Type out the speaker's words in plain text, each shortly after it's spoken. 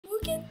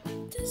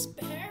at this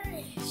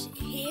berry.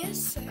 He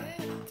is sick.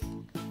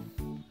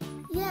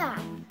 Yeah.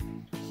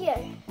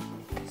 Here.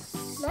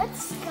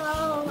 Let's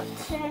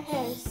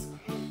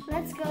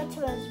go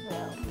to his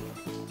room.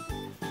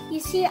 You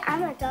see,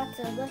 I'm a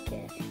doctor. Look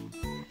it.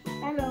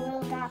 I'm a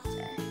real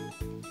doctor.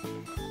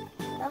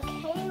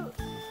 Okay,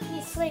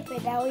 he's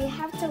sleeping now. We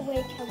have to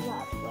wake him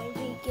up when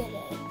we get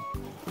in.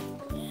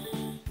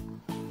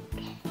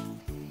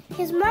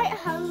 He's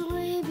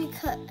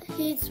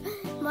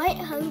might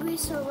hungry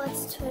so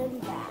let's turn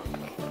back.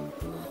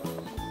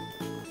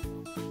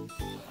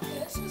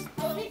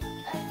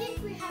 I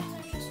think we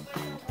have to just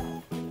wake him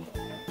up.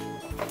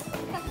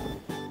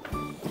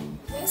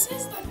 This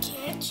is the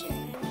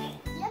kitchen.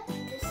 Yep,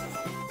 this is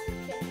the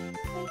kitchen.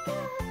 Wake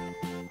up.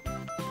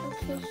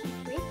 Okay,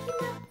 he's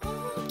waking up.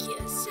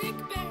 Oh, sick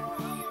bear.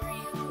 Why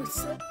are you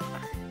sick?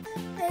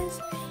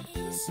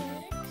 He's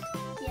sick.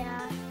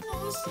 Yeah.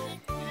 Oh,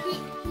 sick bear.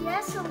 He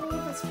has to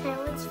leave his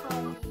parents for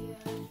a year.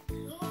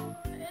 Oh,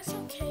 it's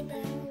okay,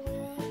 bear.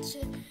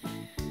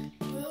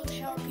 We'll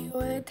help you.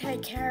 We'll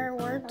take care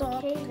of our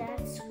dog. Okay,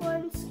 that's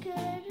one's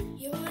good.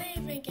 You won't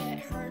even get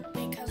hurt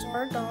because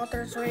our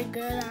doctor's really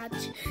good at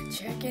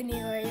checking you.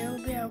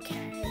 You'll be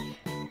okay.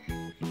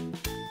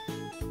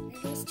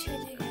 You're just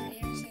checking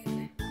your ears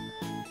in.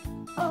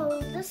 Oh,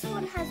 this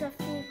one has a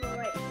fever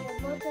right here.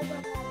 Both of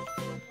them have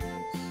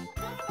fevers.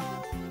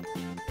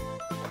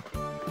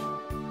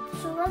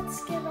 So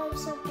let's give them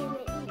something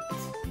to eat.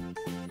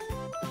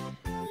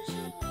 What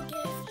should we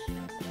give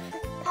him?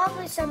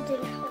 Probably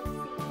something healthy.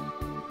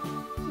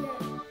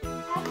 Here,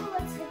 probably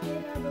let's give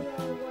him a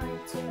little one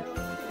too.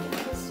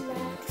 The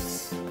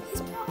snacks.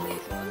 He's probably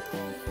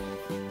hungry.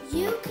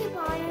 You keep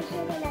eye on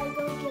him and I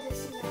go get a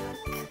snack.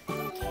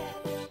 Okay.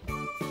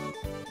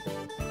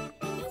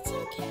 It's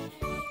okay.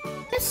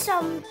 There's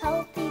some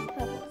healthy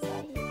pebbles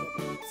that he can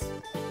eat.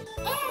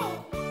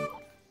 Oh!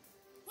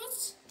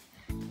 What's...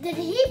 Did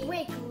he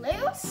break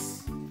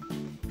loose?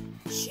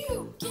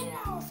 Shoot! Get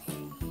out of here!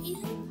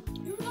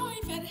 You're not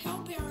even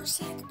helping our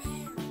sick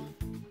bear.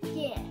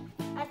 Yeah.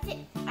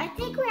 I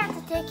think we have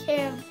to take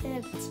care of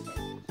him too.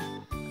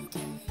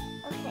 Okay.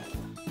 Okay.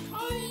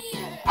 Oh,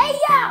 yeah. Hey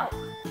yo!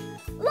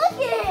 Look at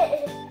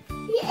it!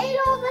 He ate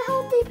all the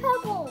healthy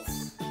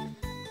pebbles.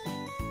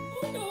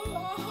 Oh no, I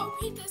hope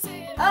he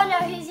doesn't. Oh no,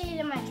 he's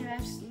eating my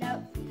dress.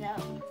 No.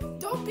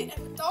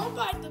 Don't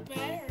bite the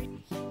berry.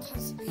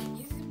 Cause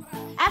he's my...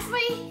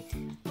 Actually,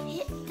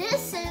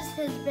 this is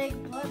his big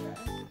brother.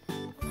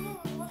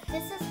 Oh,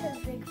 This is his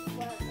big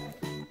brother.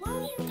 where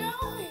are you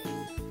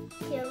going?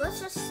 Here, let's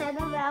just send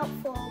him out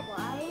for a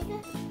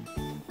ride.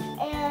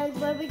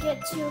 And when we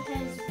get to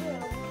his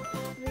room,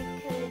 we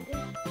could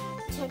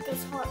check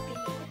his heartbeat.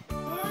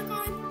 What are we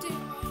going to do?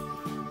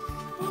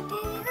 What are we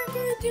going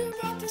to do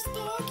about this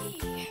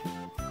doggy?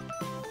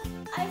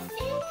 I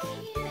think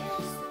he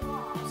is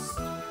lost.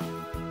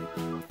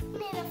 We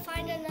need to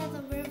find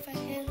another room for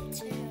him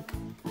too.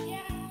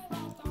 Yeah,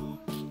 that dog.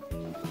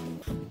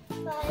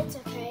 But it's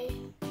okay.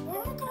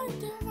 What are we going to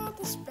do about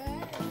this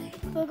bear?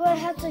 We're going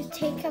to have to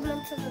take him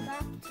into the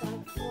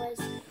bathtub for his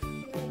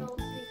little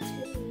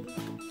routine.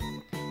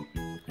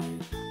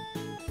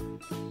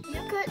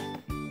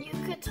 You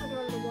could turn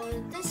on the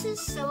water. This is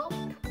soap,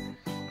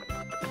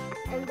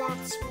 and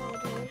that's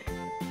water.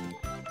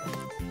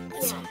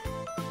 Yeah.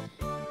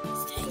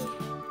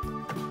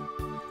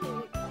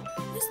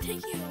 Let's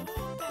take you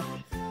all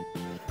back.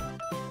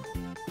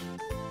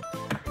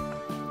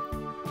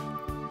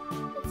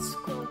 It's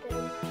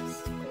scrubbing.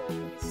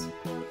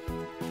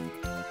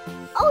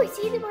 Oh, he's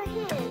eating my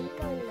hand.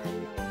 No.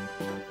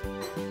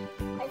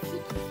 I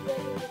think he's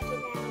ready to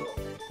get out.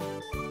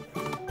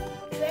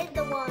 Drain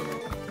the water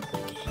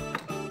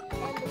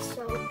and the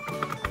soap.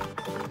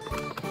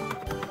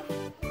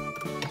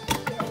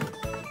 Yeah.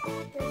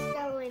 This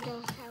guy really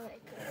knows how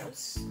it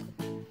goes.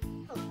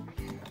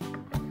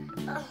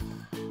 Oh.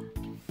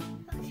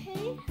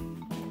 Okay.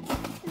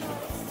 Now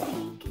let's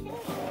take him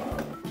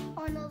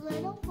on a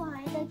little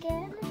ride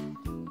again.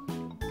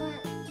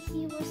 But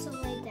he wants to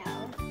lay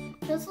down.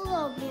 There's a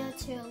little mirror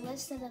too.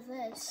 Listen to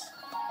this.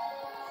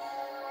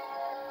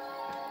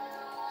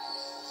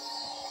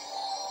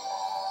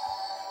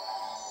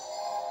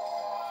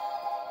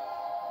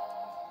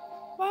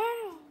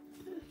 Wow.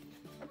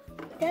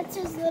 That's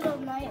his little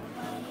night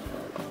light.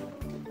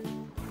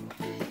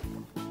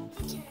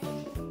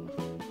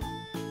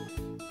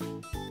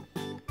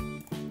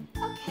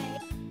 Okay.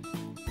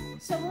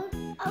 So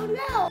oh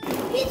no!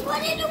 He's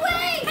running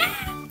away!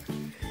 Ah!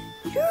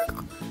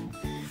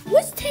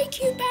 Let's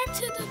take you back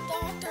to the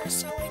doctor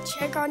so we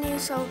check on you.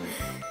 So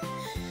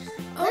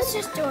Let's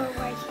just do it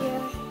right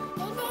here.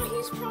 oh no,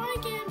 he's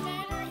probably getting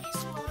better. He's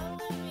smiling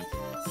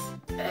because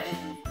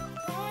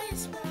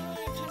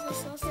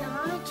it's so So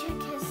let me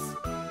check his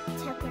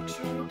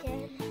temperature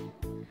again.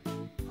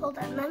 Hold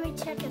on, let me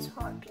check his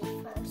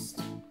heartbeat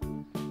first.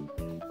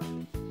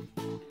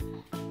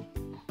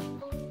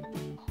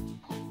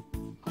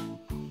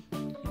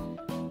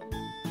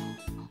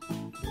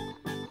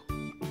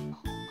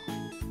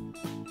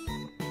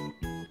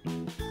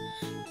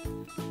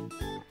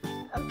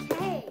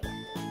 Okay.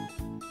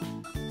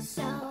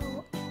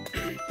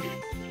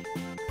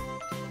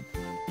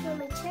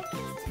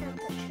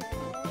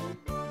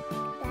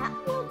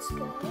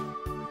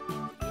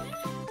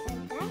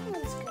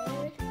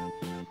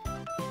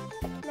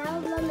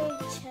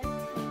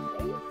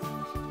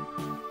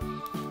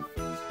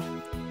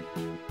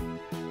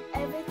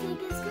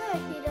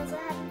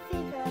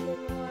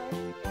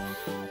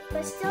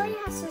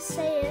 has to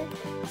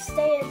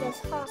stay in this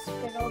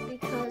hospital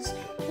because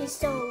he's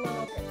still a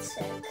little bit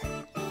sick.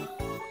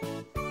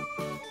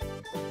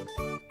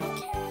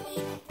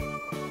 Okay.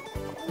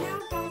 Now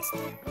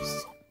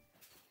downstairs.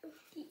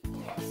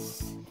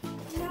 Yes.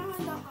 Now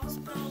in the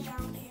hospital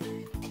down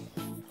here.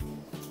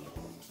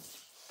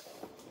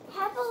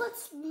 How about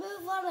let's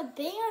move on a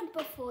band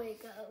before he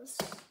goes?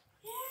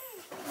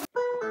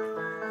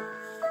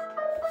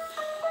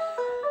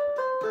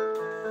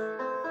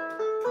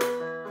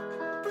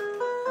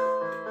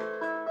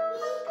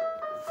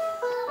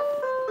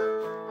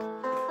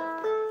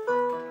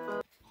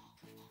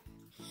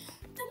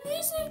 The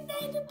music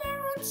made the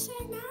parents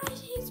say now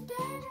he's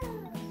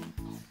better.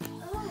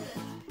 Oh.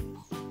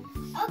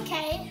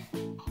 Okay.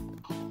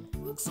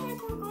 Looks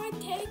like we're going to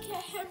take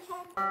him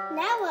home.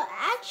 Now we're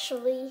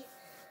actually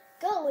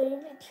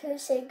going to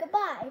say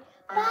goodbye.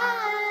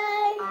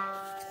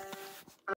 Bye!